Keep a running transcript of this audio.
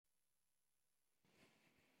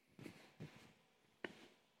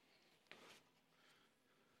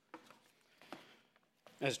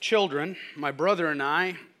As children, my brother and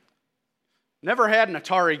I never had an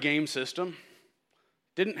Atari game system,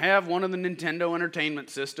 didn't have one of the Nintendo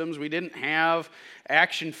Entertainment Systems, we didn't have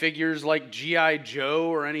action figures like G.I. Joe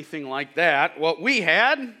or anything like that. What we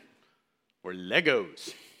had were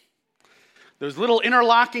Legos. Those little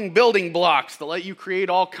interlocking building blocks that let you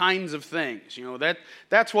create all kinds of things.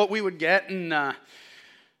 That's what we would get, and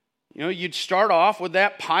you'd start off with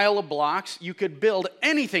that pile of blocks. You could build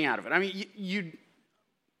anything out of it. I mean, you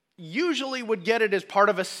usually would get it as part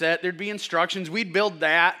of a set. There'd be instructions. We'd build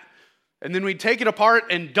that, and then we'd take it apart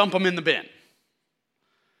and dump them in the bin.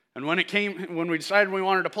 And when we decided we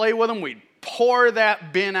wanted to play with them, we'd pour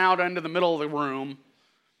that bin out into the middle of the room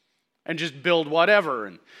and just build whatever.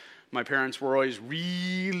 And my parents were always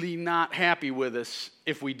really not happy with us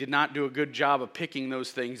if we did not do a good job of picking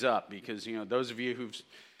those things up, because those of you who've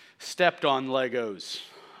stepped on Legos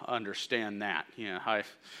understand that.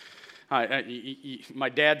 My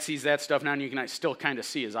dad sees that stuff now, and you can still kind of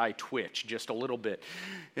see his eye twitch just a little bit.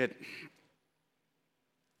 But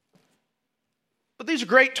these are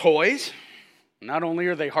great toys. Not only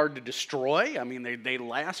are they hard to destroy, they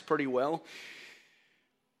last pretty well,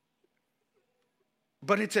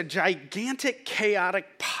 but it's a gigantic,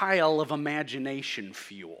 chaotic pile of imagination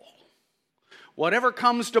fuel. Whatever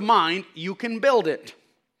comes to mind, you can build it.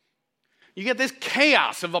 You get this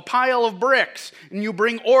chaos of a pile of bricks, and you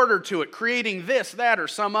bring order to it, creating this, that, or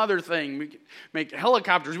some other thing. We make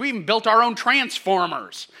helicopters. We even built our own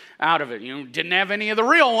transformers out of it. Didn't have any of the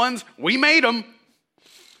real ones. We made them.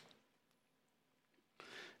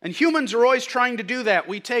 And humans are always trying to do that.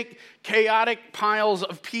 We take chaotic piles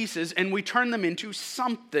of pieces and we turn them into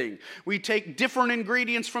something. We take different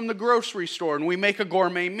ingredients from the grocery store and we make a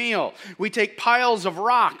gourmet meal. We take piles of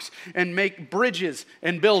rocks and make bridges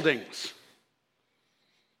and buildings.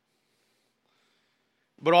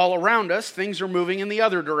 But all around us, things are moving in the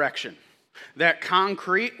other direction. That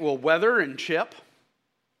concrete will weather and chip.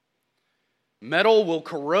 Metal will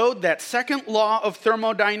corrode. That second law of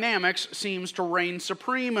thermodynamics seems to reign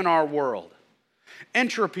supreme in our world.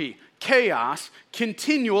 Entropy, chaos,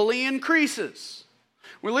 continually increases.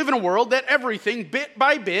 We live in a world that everything, bit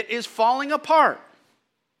by bit, is falling apart.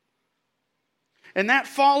 And that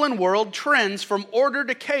fallen world trends from order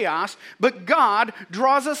to chaos, but God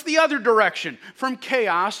draws us the other direction, from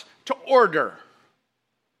chaos to order.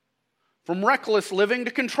 From reckless living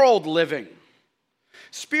to controlled living.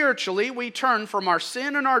 Spiritually, we turn from our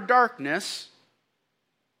sin and our darkness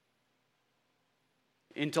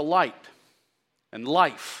into light and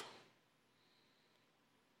life.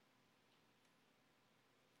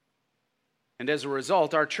 And as a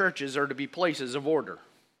result, our churches are to be places of order.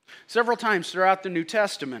 Several times throughout the New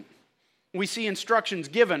Testament, we see instructions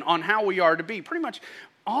given on how we are to be. Pretty much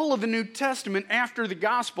all of the New Testament after the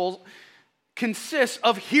Gospels consists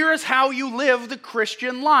of here is how you live the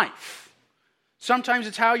Christian life. Sometimes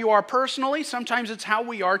it's how you are personally, sometimes it's how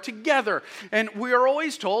we are together. And we are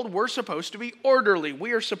always told we're supposed to be orderly,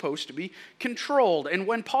 we are supposed to be controlled. And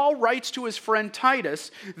when Paul writes to his friend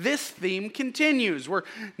Titus, this theme continues. We're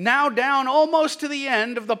now down almost to the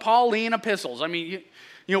end of the Pauline epistles.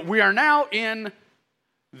 We are now in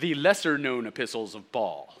the lesser known epistles of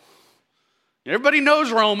Paul. Everybody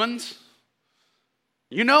knows Romans.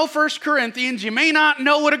 You know 1 Corinthians. You may not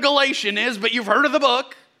know what a Galatian is, but you've heard of the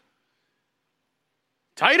book.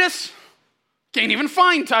 Titus? Can't even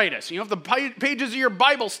find Titus. If the pages of your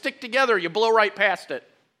Bible stick together, you blow right past it.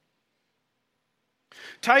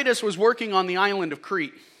 Titus was working on the island of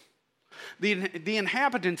Crete. The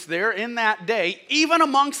inhabitants there in that day, even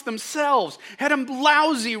amongst themselves, had a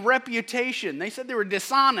lousy reputation. They said they were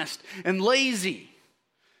dishonest and lazy.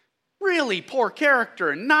 Really poor character,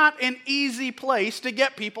 and not an easy place to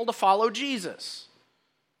get people to follow Jesus.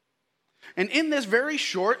 And in this very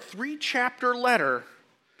short 3-chapter letter,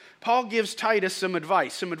 Paul gives Titus some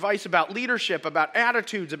advice about leadership, about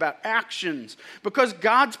attitudes, about actions, because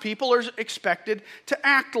God's people are expected to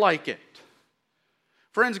act like it.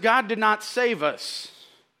 Friends, God did not save us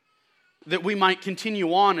that we might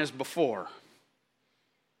continue on as before.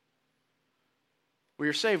 We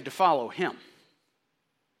are saved to follow Him.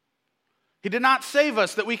 He did not save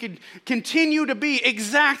us that we could continue to be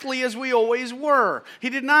exactly as we always were. He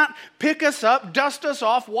did not pick us up, dust us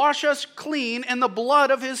off, wash us clean in the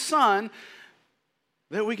blood of His Son,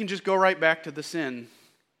 that we can just go right back to the sin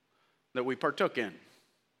that we partook in.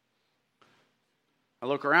 I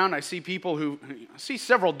look around, I see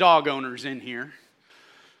several dog owners in here.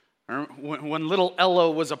 When little Ella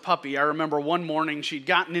was a puppy, I remember one morning she'd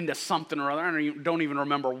gotten into something or other, I don't even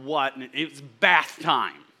remember what, and it was bath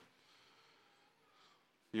time.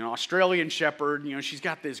 Australian Shepherd, she's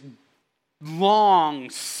got this long,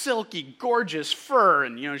 silky, gorgeous fur,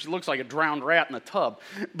 and she looks like a drowned rat in a tub,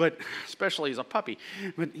 but especially as a puppy.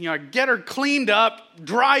 But I get her cleaned up,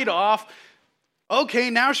 dried off. Okay,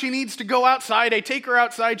 now she needs to go outside. I take her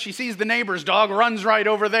outside. She sees the neighbor's dog, runs right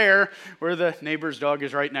over there, where the neighbor's dog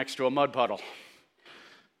is right next to a mud puddle.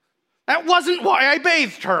 That wasn't why I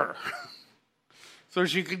bathed her. So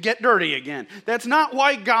she could get dirty again. That's not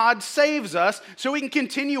why God saves us, so we can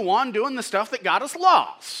continue on doing the stuff that got us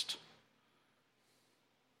lost.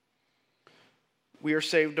 We are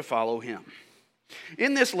saved to follow him.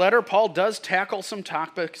 In this letter, Paul does tackle some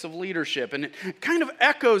topics of leadership, and it kind of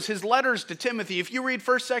echoes his letters to Timothy. If you read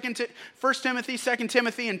 1 Timothy, 2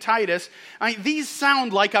 Timothy, and Titus, these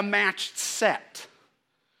sound like a matched set.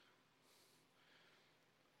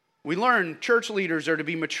 We learn church leaders are to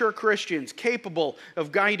be mature Christians, capable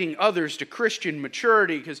of guiding others to Christian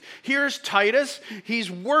maturity. Because here's Titus.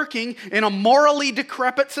 He's working in a morally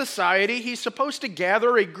decrepit society. He's supposed to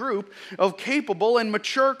gather a group of capable and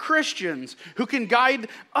mature Christians who can guide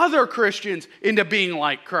other Christians into being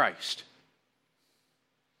like Christ.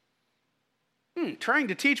 Trying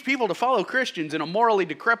to teach people to follow Christians in a morally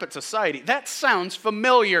decrepit society. That sounds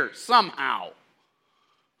familiar somehow.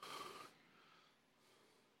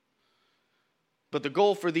 But the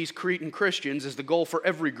goal for these Cretan Christians is the goal for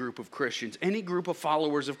every group of Christians. Any group of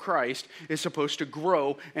followers of Christ is supposed to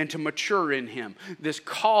grow and to mature in him. This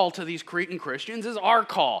call to these Cretan Christians is our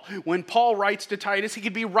call. When Paul writes to Titus, he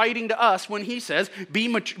could be writing to us when he says,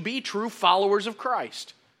 be true followers of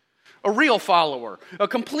Christ. A real follower, a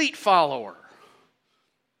complete follower.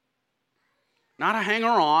 Not a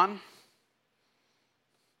hanger-on.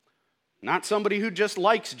 Not somebody who just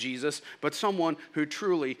likes Jesus, but someone who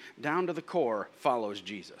truly, down to the core, follows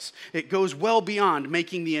Jesus. It goes well beyond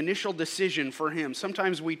making the initial decision for him.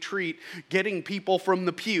 Sometimes we treat getting people from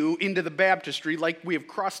the pew into the baptistry like we have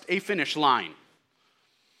crossed a finish line.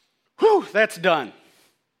 Whew, that's done.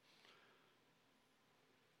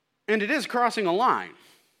 And it is crossing a line,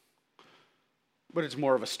 but it's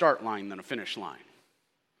more of a start line than a finish line.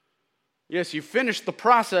 Yes, you finished the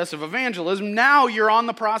process of evangelism. Now you're on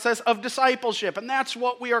the process of discipleship, and that's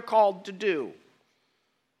what we are called to do.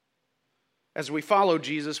 As we follow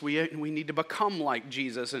Jesus, we need to become like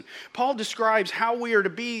Jesus. And Paul describes how we are to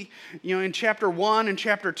be, in chapter 1 and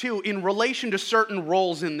chapter 2 in relation to certain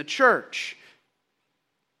roles in the church.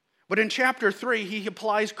 But in chapter 3, he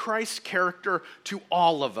applies Christ's character to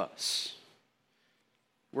all of us,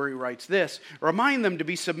 where he writes this: remind them to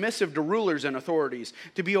be submissive to rulers and authorities,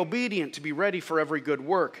 to be obedient, to be ready for every good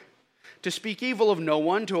work, to speak evil of no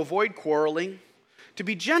one, to avoid quarreling, to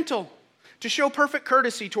be gentle, to show perfect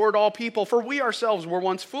courtesy toward all people. For we ourselves were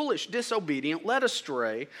once foolish, disobedient, led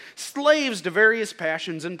astray, slaves to various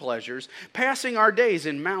passions and pleasures, passing our days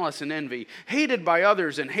in malice and envy, hated by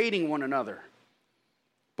others and hating one another.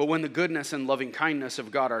 But when the goodness and loving kindness of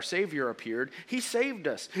God our Savior appeared, he saved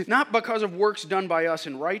us, not because of works done by us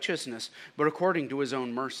in righteousness, but according to his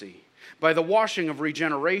own mercy, by the washing of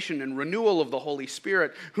regeneration and renewal of the Holy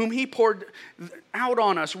Spirit, whom he poured out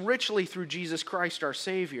on us richly through Jesus Christ our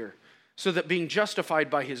Savior, so that being justified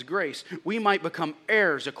by his grace, we might become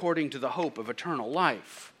heirs according to the hope of eternal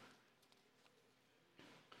life.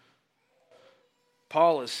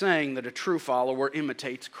 Paul is saying that a true follower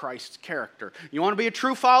imitates Christ's character. You want to be a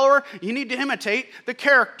true follower? You need to imitate the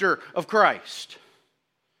character of Christ.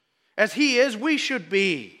 As he is, we should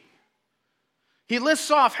be. He lists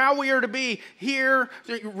off how we are to be here,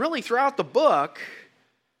 really throughout the book.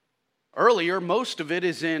 Earlier, most of it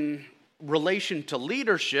is in relation to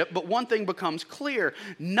leadership, but one thing becomes clear.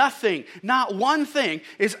 Nothing, not one thing,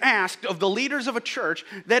 is asked of the leaders of a church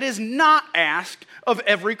that is not asked of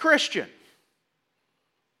every Christian.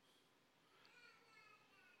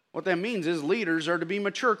 What that means is leaders are to be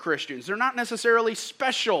mature Christians. They're not necessarily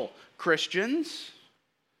special Christians.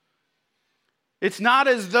 It's not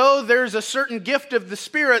as though there's a certain gift of the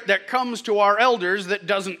Spirit that comes to our elders that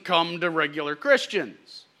doesn't come to regular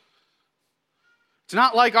Christians. It's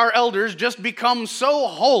not like our elders just become so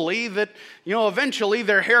holy that, eventually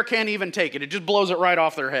their hair can't even take it. It just blows it right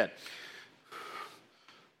off their head.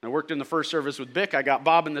 I worked in the first service with Bick. I got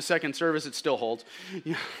Bob in the second service. It still holds.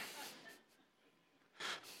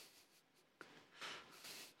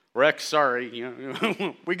 Rex, sorry,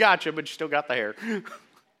 we got you, but you still got the hair.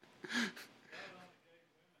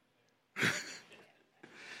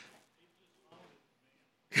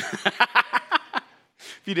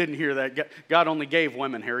 If you didn't hear that, God only gave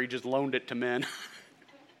women hair, he just loaned it to men.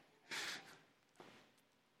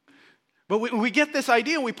 But we get this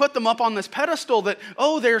idea and we put them up on this pedestal that,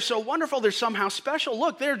 they're so wonderful, they're somehow special.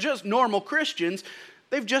 Look, they're just normal Christians.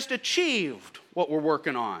 They've just achieved what we're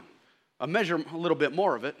working on. a little bit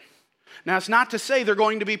more of it. Now, it's not to say they're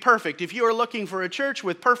going to be perfect. If you are looking for a church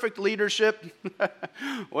with perfect leadership,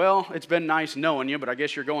 well, it's been nice knowing you, but I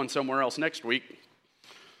guess you're going somewhere else next week.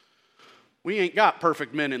 We ain't got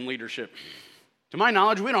perfect men in leadership. To my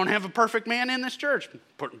knowledge, we don't have a perfect man in this church.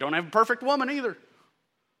 Don't have a perfect woman either.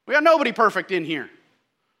 We got nobody perfect in here.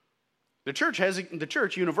 The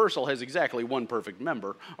church universal has exactly one perfect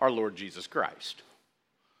member, our Lord Jesus Christ.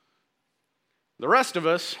 The rest of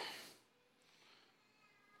us,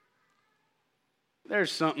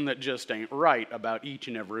 there's something that just ain't right about each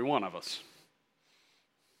and every one of us.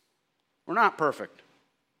 We're not perfect.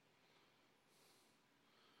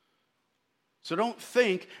 So don't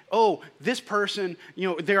think, oh, this person,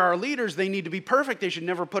 there are leaders, they need to be perfect, they should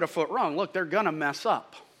never put a foot wrong. Look, they're going to mess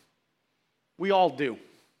up. We all do.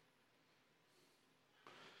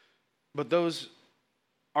 But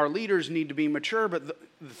our leaders need to be mature, but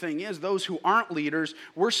the thing is, those who aren't leaders,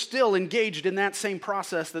 we're still engaged in that same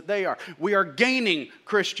process that they are. We are gaining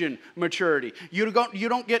Christian maturity. You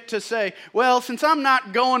don't get to say, well, since I'm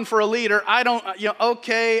not going for a leader,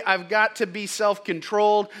 okay, I've got to be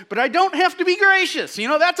self-controlled, but I don't have to be gracious.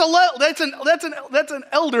 That's an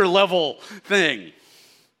elder level thing.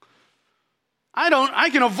 I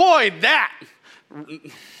can avoid that.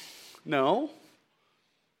 No.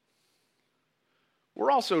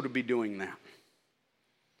 We're also to be doing that.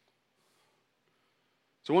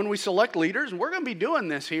 So when we select leaders, and we're going to be doing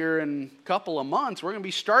this here in a couple of months, we're going to be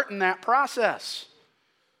starting that process.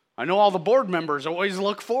 I know all the board members always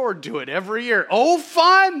look forward to it every year. Oh,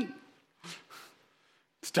 fun!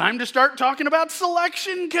 It's time to start talking about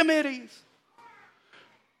selection committees.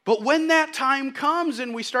 But when that time comes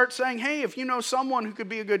and we start saying, hey, if you know someone who could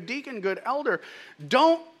be a good deacon, good elder,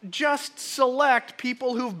 don't just select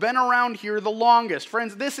people who've been around here the longest.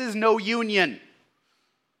 Friends, this is no union.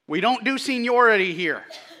 We don't do seniority here.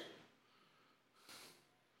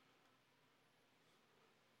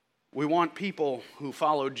 We want people who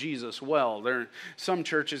follow Jesus well. Some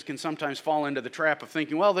churches can sometimes fall into the trap of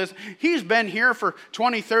thinking, well, he's been here for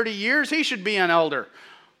 20, 30 years, he should be an elder.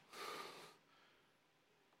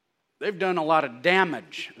 They've done a lot of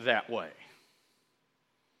damage that way.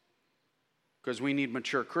 Because we need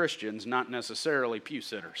mature Christians, not necessarily pew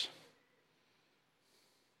sitters.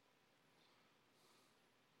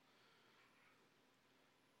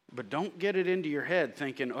 But don't get it into your head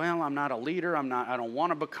thinking, well, I'm not a leader, I don't want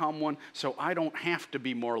to become one, so I don't have to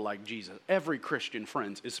be more like Jesus. Every Christian,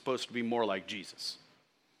 friends, is supposed to be more like Jesus.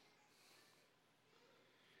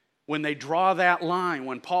 When they draw that line,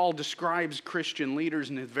 when Paul describes Christian leaders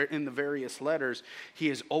in the various letters, he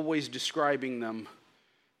is always describing them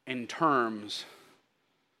in terms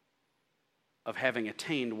of having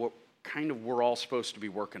attained what kind of we're all supposed to be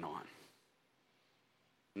working on.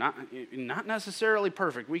 Not necessarily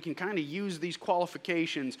perfect. We can kind of use these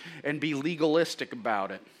qualifications and be legalistic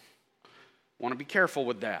about it. Want to be careful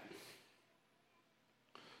with that.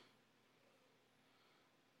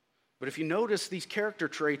 But if you notice these character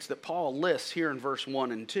traits that Paul lists here in verse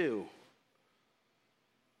 1 and 2,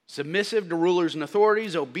 submissive to rulers and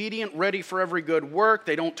authorities, obedient, ready for every good work.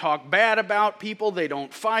 They don't talk bad about people. They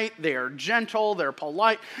don't fight. They are gentle. They're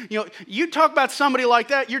polite. You talk about somebody like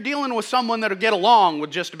that, you're dealing with someone that'll get along with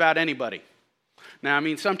just about anybody. Now,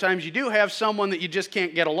 sometimes you do have someone that you just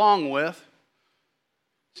can't get along with.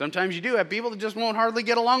 Sometimes you do have people that just won't hardly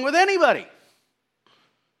get along with anybody.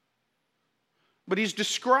 But he's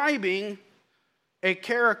describing a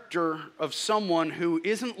character of someone who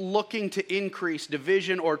isn't looking to increase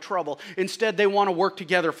division or trouble. Instead, they want to work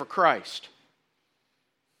together for Christ.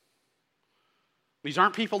 These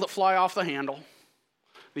aren't people that fly off the handle.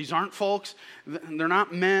 These aren't folks, they're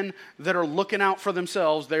not men that are looking out for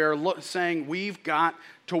themselves. They are saying, we've got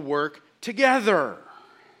to work together.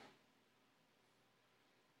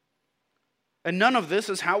 And none of this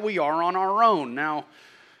is how we are on our own. Now,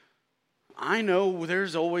 I know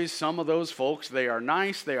there's always some of those folks. They are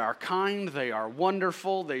nice, they are kind, they are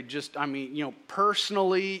wonderful. They just,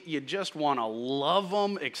 personally, you just want to love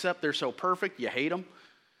them, except they're so perfect, you hate them.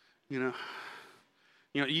 You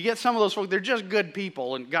get some of those folks, they're just good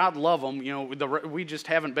people, and God love them. We just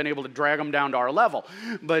haven't been able to drag them down to our level.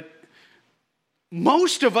 But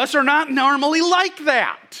most of us are not normally like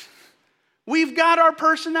that. We've got our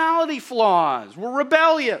personality flaws. We're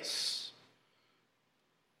rebellious.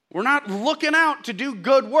 We're not looking out to do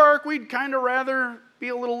good work. We'd kind of rather be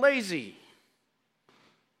a little lazy.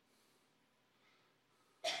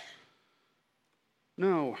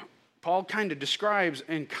 No, Paul kind of describes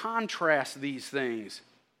and contrasts these things.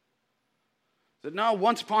 That no,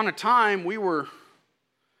 once upon a time we were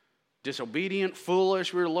disobedient,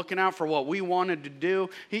 foolish. We were looking out for what we wanted to do.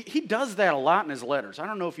 He does that a lot in his letters. I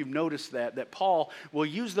don't know if you've noticed that Paul will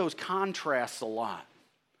use those contrasts a lot.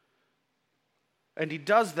 And he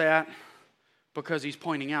does that because he's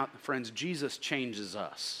pointing out, friends, Jesus changes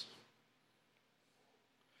us.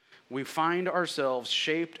 We find ourselves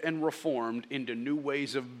shaped and reformed into new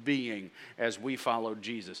ways of being as we follow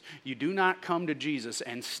Jesus. You do not come to Jesus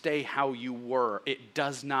and stay how you were. It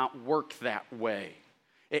does not work that way.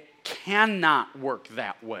 It cannot work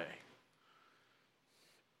that way.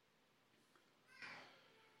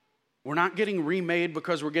 We're not getting remade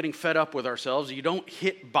because we're getting fed up with ourselves. You don't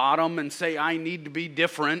hit bottom and say, I need to be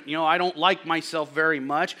different. I don't like myself very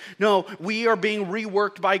much. No, we are being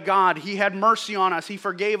reworked by God. He had mercy on us. He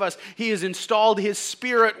forgave us. He has installed His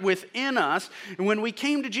Spirit within us. And when we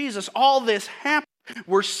came to Jesus, all this happened.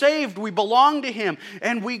 We're saved. We belong to Him.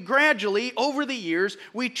 And we gradually, over the years,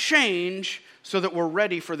 we change so that we're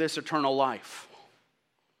ready for this eternal life.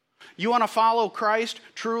 You want to follow Christ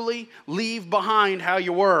truly? Leave behind how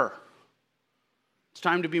you were. It's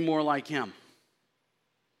time to be more like Him.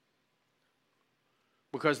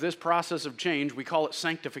 Because this process of change, we call it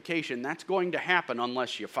sanctification, that's going to happen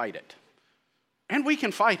unless you fight it. And we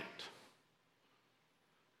can fight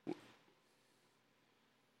it.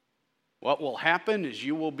 What will happen is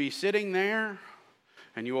you will be sitting there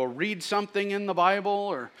and you will read something in the Bible,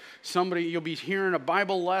 or you'll be hearing a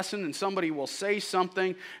Bible lesson and somebody will say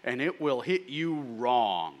something and it will hit you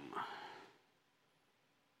wrong.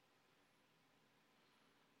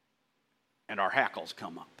 And our hackles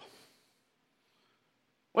come up.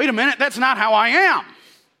 Wait a minute, that's not how I am.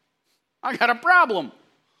 I got a problem.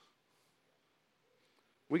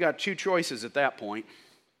 We got two choices at that point.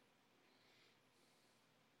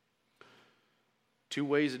 Two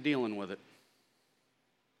ways of dealing with it.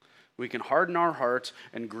 We can harden our hearts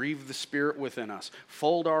and grieve the Spirit within us.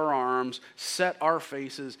 Fold our arms, set our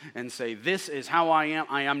faces, and say, this is how I am.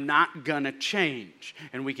 I am not going to change.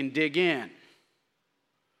 And we can dig in.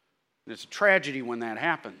 And it's a tragedy when that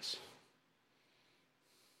happens.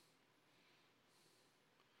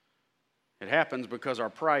 It happens because our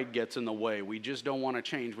pride gets in the way. We just don't want to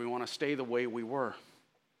change. We want to stay the way we were.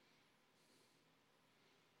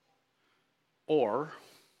 Or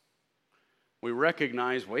we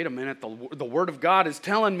recognize, wait a minute, the Word of God is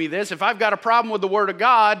telling me this. If I've got a problem with the Word of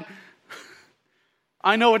God,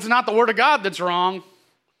 I know it's not the Word of God that's wrong.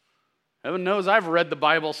 Heaven knows I've read the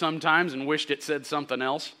Bible sometimes and wished it said something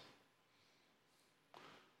else.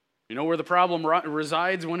 You know where the problem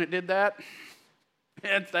resides when it did that?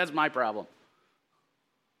 That's my problem.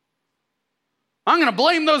 I'm going to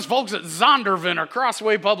blame those folks at Zondervan or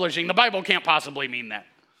Crossway Publishing. The Bible can't possibly mean that.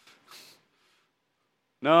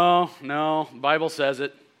 No, the Bible says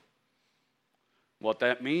it. What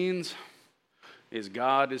that means is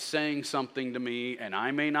God is saying something to me, and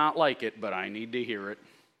I may not like it, but I need to hear it.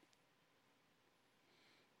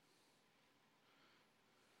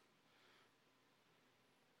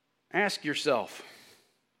 Ask yourself,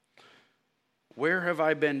 where have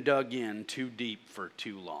I been dug in too deep for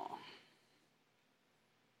too long?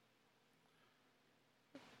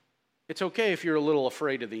 It's okay if you're a little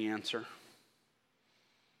afraid of the answer.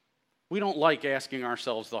 We don't like asking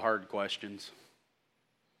ourselves the hard questions.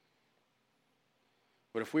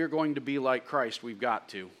 But if we're going to be like Christ, we've got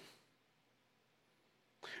to.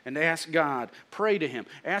 And ask God, pray to Him.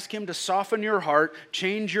 Ask Him to soften your heart,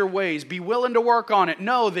 change your ways, be willing to work on it.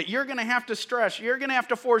 Know that you're going to have to stress, you're going to have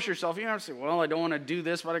to force yourself. You have to say, well, I don't want to do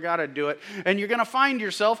this, but I got to do it. And you're going to find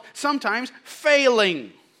yourself sometimes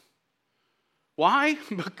failing. Why?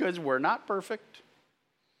 Because we're not perfect.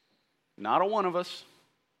 Not a one of us.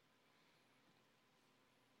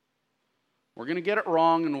 We're going to get it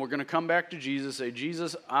wrong, and we're going to come back to Jesus, say,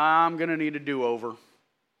 Jesus, I'm going to need a do-over.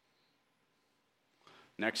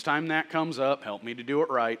 Next time that comes up, help me to do it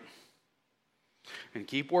right. And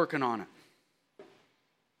keep working on it.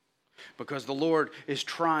 Because the Lord is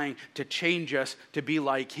trying to change us to be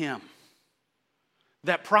like Him.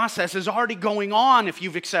 That process is already going on if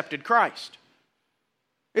you've accepted Christ.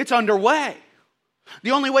 It's underway.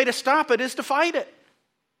 The only way to stop it is to fight it.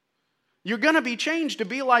 You're going to be changed to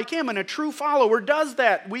be like Him, and a true follower does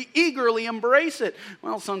that. We eagerly embrace it.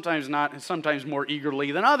 Well, sometimes not, sometimes more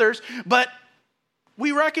eagerly than others, but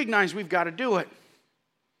we recognize we've got to do it.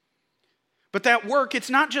 But that work,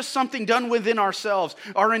 it's not just something done within ourselves.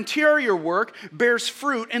 Our interior work bears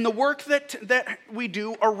fruit in the work that we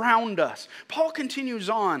do around us. Paul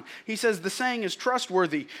continues on. He says, the saying is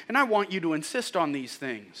trustworthy, and I want you to insist on these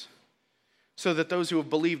things. so that those who have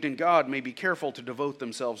believed in God may be careful to devote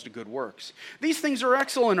themselves to good works. These things are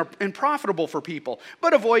excellent and profitable for people,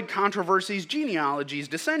 but avoid controversies, genealogies,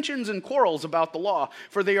 dissensions, and quarrels about the law,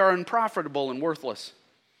 for they are unprofitable and worthless.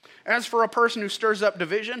 As for a person who stirs up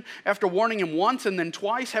division, after warning him once and then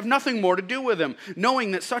twice, have nothing more to do with him,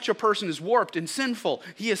 knowing that such a person is warped and sinful.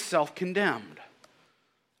 He is self-condemned.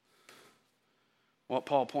 What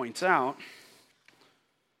Paul points out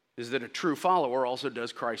is that a true follower also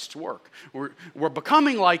does Christ's work. We're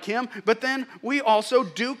becoming like him, but then we also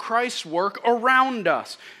do Christ's work around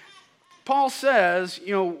us. Paul says,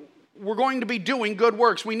 we're going to be doing good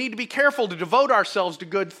works. We need to be careful to devote ourselves to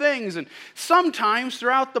good things. And sometimes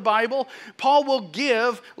throughout the Bible, Paul will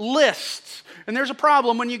give lists. And there's a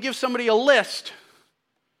problem when you give somebody a list.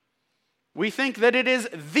 We think that it is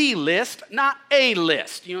the list, not a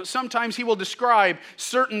list. Sometimes he will describe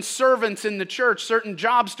certain servants in the church, certain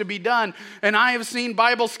jobs to be done. And I have seen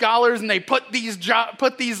Bible scholars, and they put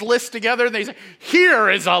these lists together, and they say, here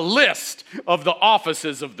is a list of the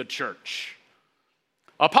offices of the church.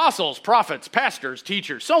 Apostles, prophets, pastors,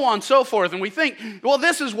 teachers, so on and so forth. And we think, well,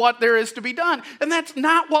 this is what there is to be done. And that's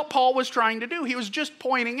not what Paul was trying to do. He was just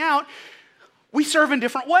pointing out, we serve in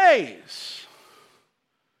different ways.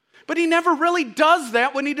 But he never really does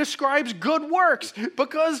that when he describes good works.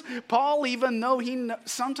 Because Paul, even though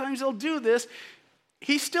sometimes he'll do this,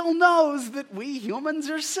 he still knows that we humans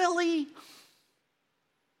are silly.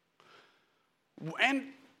 And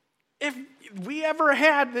if we ever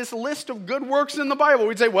had this list of good works in the Bible,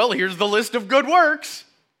 we'd say, well, here's the list of good works.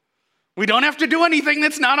 We don't have to do anything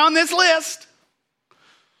that's not on this list.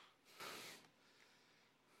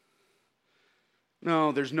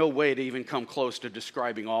 No, there's no way to even come close to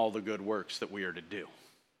describing all the good works that we are to do.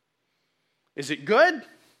 Is it good?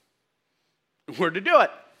 We're to do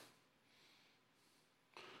it.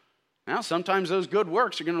 Now, sometimes those good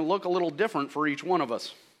works are going to look a little different for each one of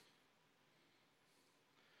us.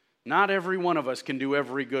 Not every one of us can do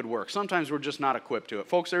every good work. Sometimes we're just not equipped to it.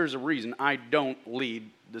 Folks, there's a reason I don't lead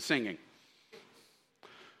the singing.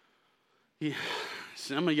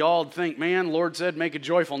 Some of y'all think, man, Lord said make a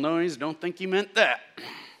joyful noise. Don't think he meant that.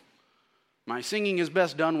 My singing is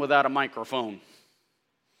best done without a microphone.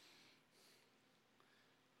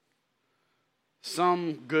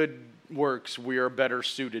 Some good works we are better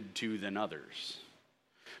suited to than others.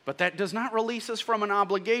 But that does not release us from an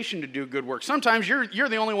obligation to do good work. Sometimes you're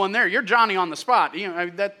the only one there. You're Johnny on the spot.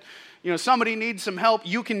 Somebody needs some help.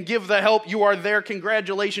 You can give the help. You are there.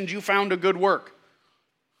 Congratulations, you found a good work.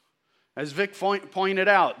 As Vic pointed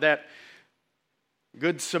out, that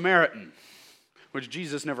Good Samaritan, which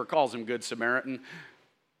Jesus never calls him Good Samaritan,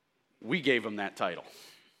 we gave him that title.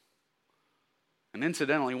 And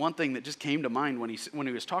incidentally, one thing that just came to mind when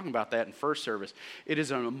he was talking about that in first service, it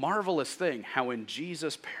is a marvelous thing how in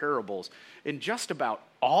Jesus' parables, in just about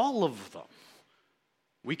all of them,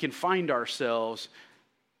 we can find ourselves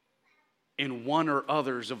in one or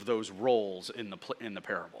others of those roles in the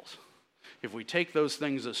parables. If we take those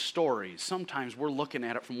things as stories, sometimes we're looking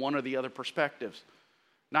at it from one or the other perspectives.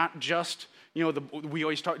 Not just, we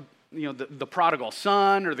always talk, the prodigal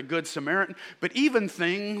son or the Good Samaritan, but even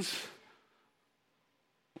things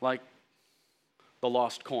like the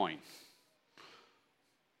lost coin.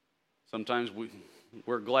 Sometimes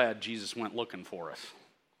we're glad Jesus went looking for us.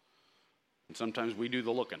 And sometimes we do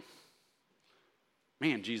the looking.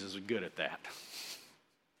 Man, Jesus was good at that.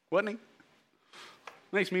 Wasn't he?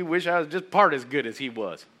 Makes me wish I was just part as good as he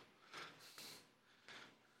was.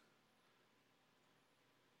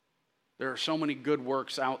 There are so many good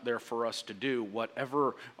works out there for us to do.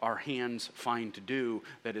 Whatever our hands find to do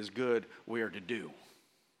that is good, we are to do.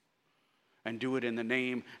 And do it in the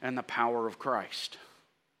name and the power of Christ.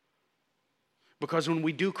 Because when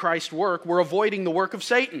we do Christ's work, we're avoiding the work of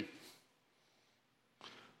Satan.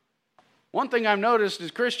 One thing I've noticed is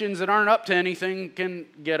Christians that aren't up to anything can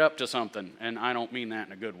get up to something. And I don't mean that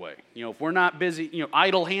in a good way. If we're not busy,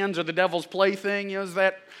 idle hands are the devil's plaything. Is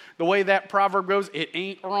that the way that proverb goes? It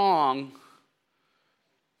ain't wrong.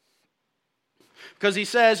 Because he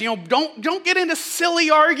says, don't get into silly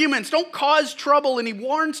arguments. Don't cause trouble. And he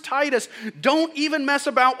warns Titus, don't even mess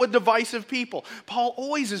about with divisive people. Paul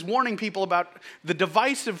always is warning people about the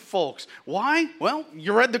divisive folks. Why? Well,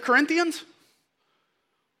 you read the Corinthians?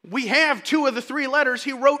 We have 2 of the 3 letters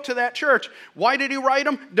he wrote to that church. Why did he write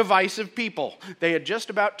them? Divisive people. They had just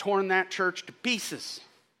about torn that church to pieces.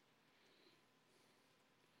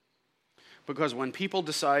 Because when people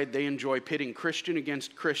decide they enjoy pitting Christian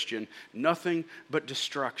against Christian, nothing but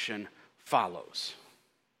destruction follows.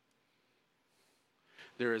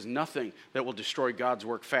 There is nothing that will destroy God's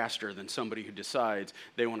work faster than somebody who decides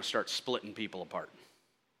they want to start splitting people apart.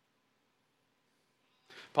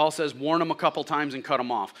 Paul says, warn them a couple times and cut them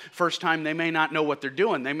off. First time, they may not know what they're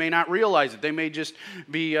doing. They may not realize it. They may just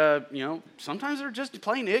be, sometimes they're just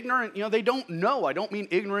plain ignorant. They don't know. I don't mean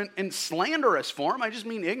ignorant in slanderous form. I just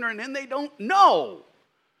mean ignorant and they don't know.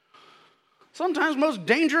 Sometimes most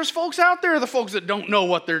dangerous folks out there are the folks that don't know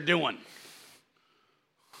what they're doing.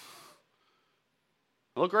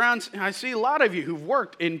 I look around and I see a lot of you who've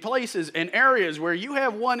worked in places and areas where you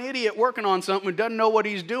have one idiot working on something who doesn't know what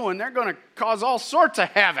he's doing. They're going to cause all sorts of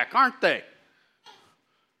havoc, aren't they?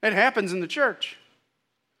 It happens in the church.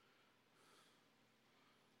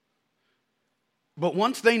 But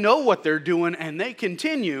once they know what they're doing and they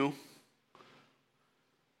continue,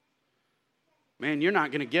 man, you're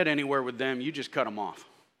not going to get anywhere with them. You just cut them off.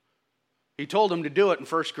 He told them to do it in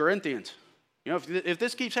 1 Corinthians. If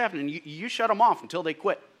this keeps happening, you shut them off until they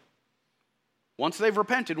quit. Once they've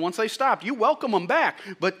repented, once they stop, you welcome them back.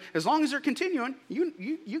 But as long as they're continuing,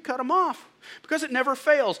 you cut them off. Because it never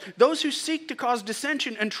fails. Those who seek to cause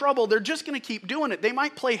dissension and trouble, they're just going to keep doing it. They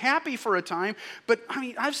might play happy for a time, but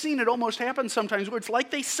I've seen it almost happen sometimes where it's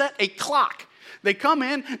like they set a clock. They come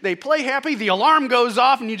in, they play happy, the alarm goes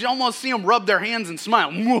off, and you almost see them rub their hands and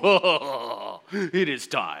smile. It is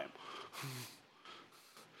time.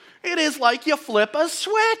 It is like you flip a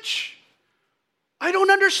switch. I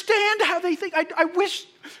don't understand how they think. I wish,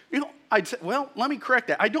 I'd say, well, let me correct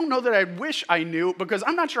that. I don't know that I wish I knew because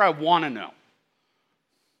I'm not sure I want to know.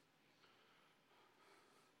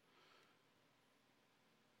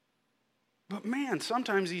 But man,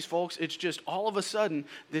 sometimes these folks, it's just all of a sudden,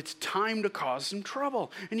 it's time to cause some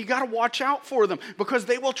trouble. And you got to watch out for them because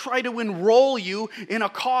they will try to enroll you in a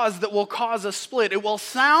cause that will cause a split. It will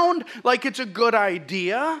sound like it's a good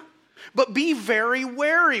idea, but be very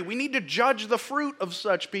wary. We need to judge the fruit of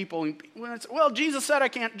such people. Well, Jesus said I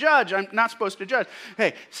can't judge. I'm not supposed to judge.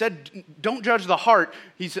 Hey, said don't judge the heart.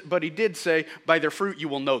 But he did say, by their fruit you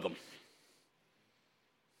will know them.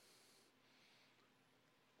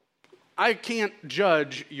 I can't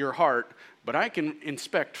judge your heart, but I can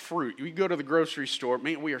inspect fruit. You go to the grocery store.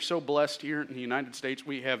 Man, we are so blessed here in the United States.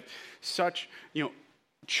 We have such,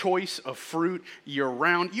 choice of fruit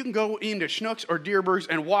year-round. You can go into Schnucks or Dierberg's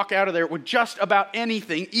and walk out of there with just about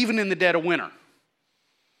anything, even in the dead of winter.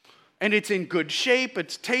 And it's in good shape.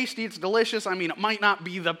 It's tasty. It's delicious. It might not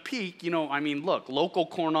be the peak. Look, local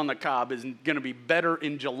corn on the cob is going to be better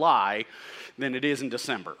in July than it is in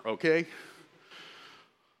December, okay?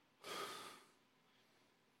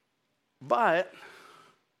 But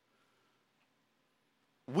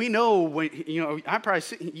we know when I probably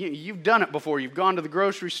see, you've done it before. You've gone to the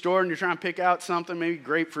grocery store and you're trying to pick out something, maybe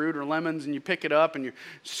grapefruit or lemons, and you pick it up and you're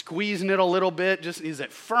squeezing it a little bit. Just is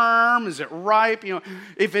it firm? Is it ripe?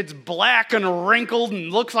 If it's black and wrinkled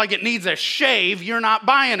and looks like it needs a shave, you're not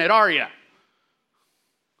buying it, are you?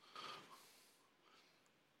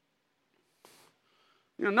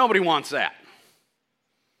 Nobody wants that.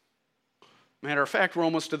 Matter of fact, we're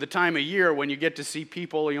almost to the time of year when you get to see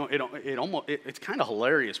people, it's kind of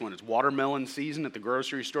hilarious when it's watermelon season at the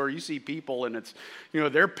grocery store. You see people and it's,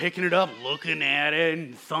 they're picking it up, looking at it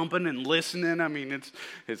and thumping and listening.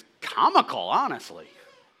 It's comical, honestly.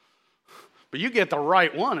 But you get the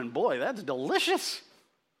right one and boy, that's delicious.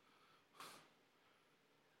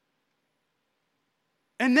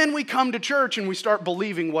 And then we come to church and we start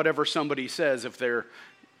believing whatever somebody says if they're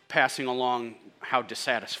passing along how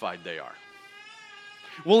dissatisfied they are.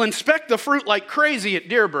 We'll inspect the fruit like crazy at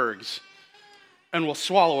Dierberg's, and we'll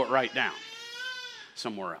swallow it right down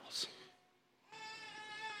somewhere else.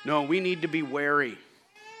 No, we need to be wary.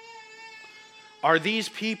 Are these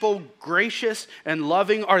people gracious and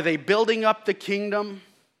loving? Are they building up the kingdom?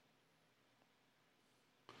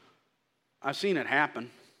 I've seen it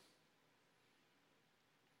happen.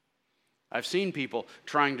 I've seen people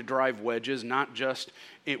trying to drive wedges, not just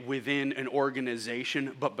within an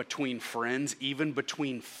organization, but between friends, even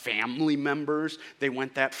between family members. They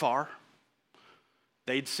went that far.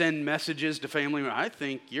 They'd send messages to family members, I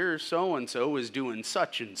think your so-and-so is doing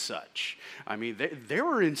such and such. They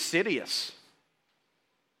were insidious.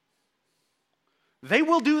 They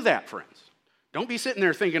will do that, friends. Don't be sitting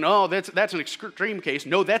there thinking, oh, that's an extreme case.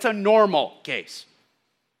 No, that's a normal case.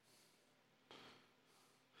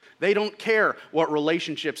 They don't care what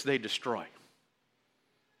relationships they destroy.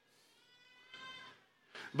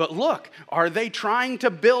 But look, are they trying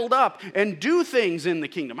to build up and do things in the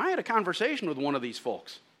kingdom? I had a conversation with one of these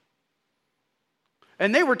folks.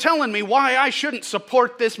 And they were telling me why I shouldn't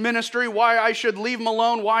support this ministry, why I should leave them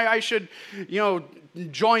alone, why I should,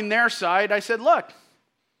 join their side. I said, look,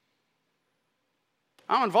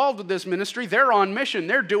 I'm involved with this ministry. They're on mission.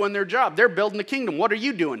 They're doing their job. They're building the kingdom. What are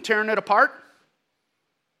you doing? Tearing it apart?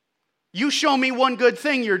 You show me one good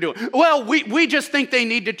thing you're doing. Well, we just think they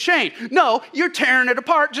need to change. No, you're tearing it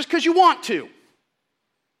apart just because you want to.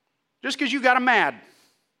 Just because you got them mad.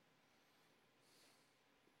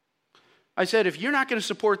 I said, if you're not going to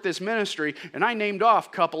support this ministry, and I named off a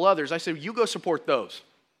couple others, I said, you go support those.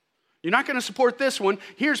 You're not going to support this one.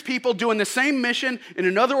 Here's people doing the same mission in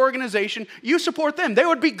another organization. You support them. They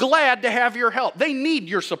would be glad to have your help. They need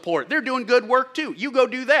your support. They're doing good work too. You go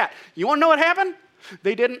do that. You want to know what happened?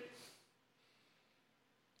 They didn't.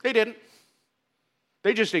 They didn't.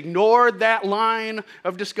 They just ignored that line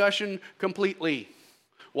of discussion completely.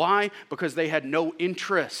 Why? Because they had no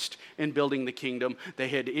interest in building the kingdom. They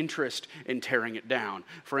had interest in tearing it down.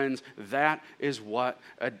 Friends, that is what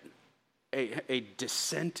a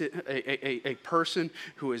person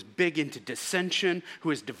who is big into dissension,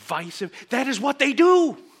 who is divisive, that is what they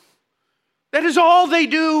do. That is all they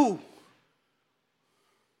do.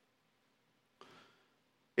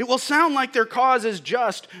 It will sound like their cause is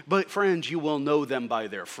just, but friends, you will know them by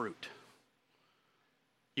their fruit.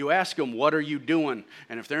 You ask them, what are you doing?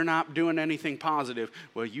 And if they're not doing anything positive,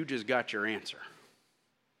 well, you just got your answer.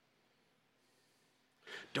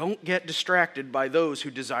 Don't get distracted by those who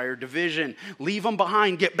desire division. Leave them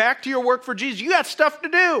behind. Get back to your work for Jesus. You got stuff to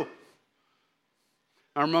do.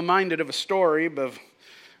 I'm reminded of a story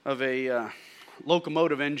of a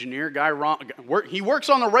locomotive engineer. He works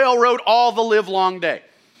on the railroad all the live long day.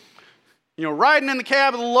 You know, riding in the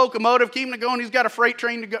cab of the locomotive, keeping it going. He's got a freight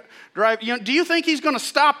train to drive. You know, do you think he's going to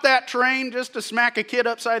stop that train just to smack a kid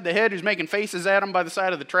upside the head who's making faces at him by the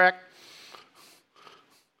side of the track?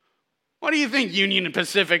 What do you think Union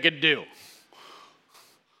Pacific would do?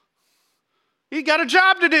 He got a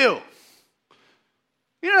job to do.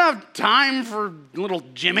 You don't have time for little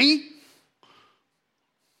Jimmy.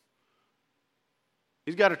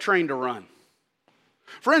 He's got a train to run.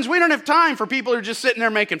 Friends, we don't have time for people who are just sitting there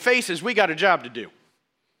making faces. We got a job to do.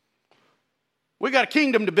 We got a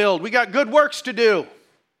kingdom to build. We got good works to do.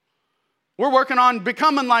 We're working on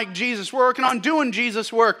becoming like Jesus. We're working on doing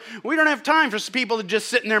Jesus' work. We don't have time for people that just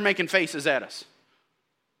sitting there making faces at us.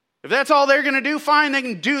 If that's all they're going to do, fine, they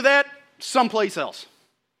can do that someplace else.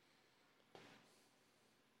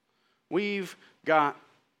 We've got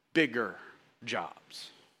bigger jobs.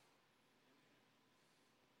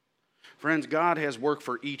 Friends, God has work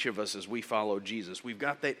for each of us as we follow Jesus. We've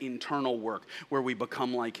got that internal work where we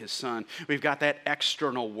become like His Son. We've got that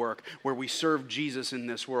external work where we serve Jesus in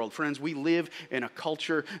this world. Friends, we live in a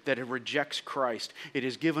culture that rejects Christ. It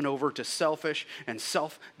is given over to selfish and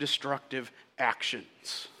self-destructive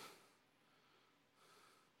actions.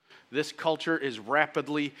 This culture is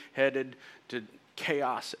rapidly headed to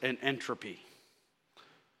chaos and entropy.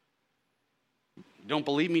 Don't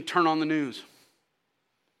believe me? Turn on the news.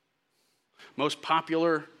 Most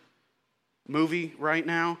popular movie right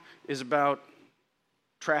now is about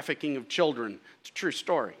trafficking of children. It's a true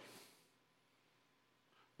story.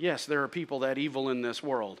 Yes, there are people that evil in this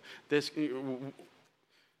world.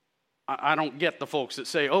 I don't get the folks that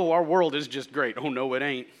say, oh, our world is just great. Oh, no, it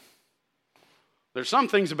ain't. There's some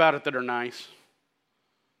things about it that are nice.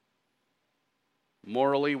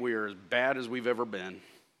 Morally, we are as bad as we've ever been.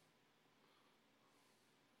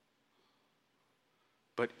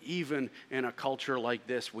 But even in a culture like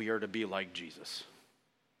this, we are to be like Jesus.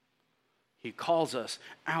 He calls us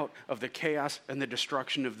out of the chaos and the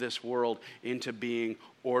destruction of this world into being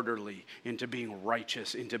orderly, into being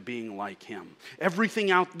righteous, into being like Him.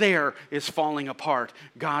 Everything out there is falling apart.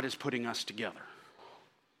 God is putting us together.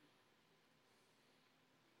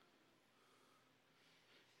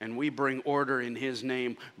 And we bring order in His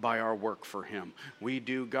name by our work for Him. We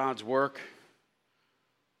do God's work.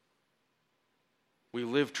 We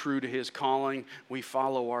live true to His calling. We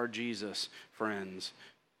follow our Jesus, friends.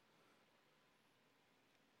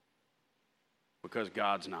 Because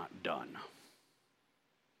God's not done.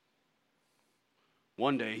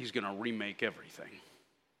 One day He's going to remake everything.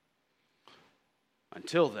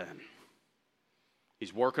 Until then,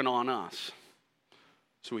 He's working on us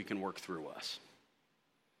so He can work through us.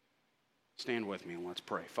 Stand with me and let's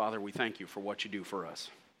pray. Father, we thank You for what You do for us.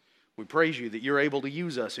 We praise You that You're able to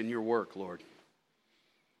use us in Your work, Lord.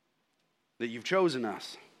 That You've chosen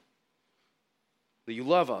us, that You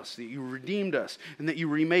love us, that You redeemed us, and that You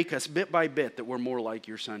remake us bit by bit that we're more like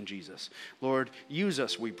Your Son, Jesus. Lord, use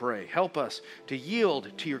us, we pray. Help us to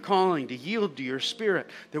yield to Your calling, to yield to Your Spirit,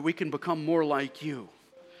 that we can become more like You,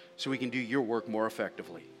 so we can do Your work more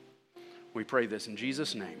effectively. We pray this in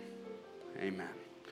Jesus' name. Amen.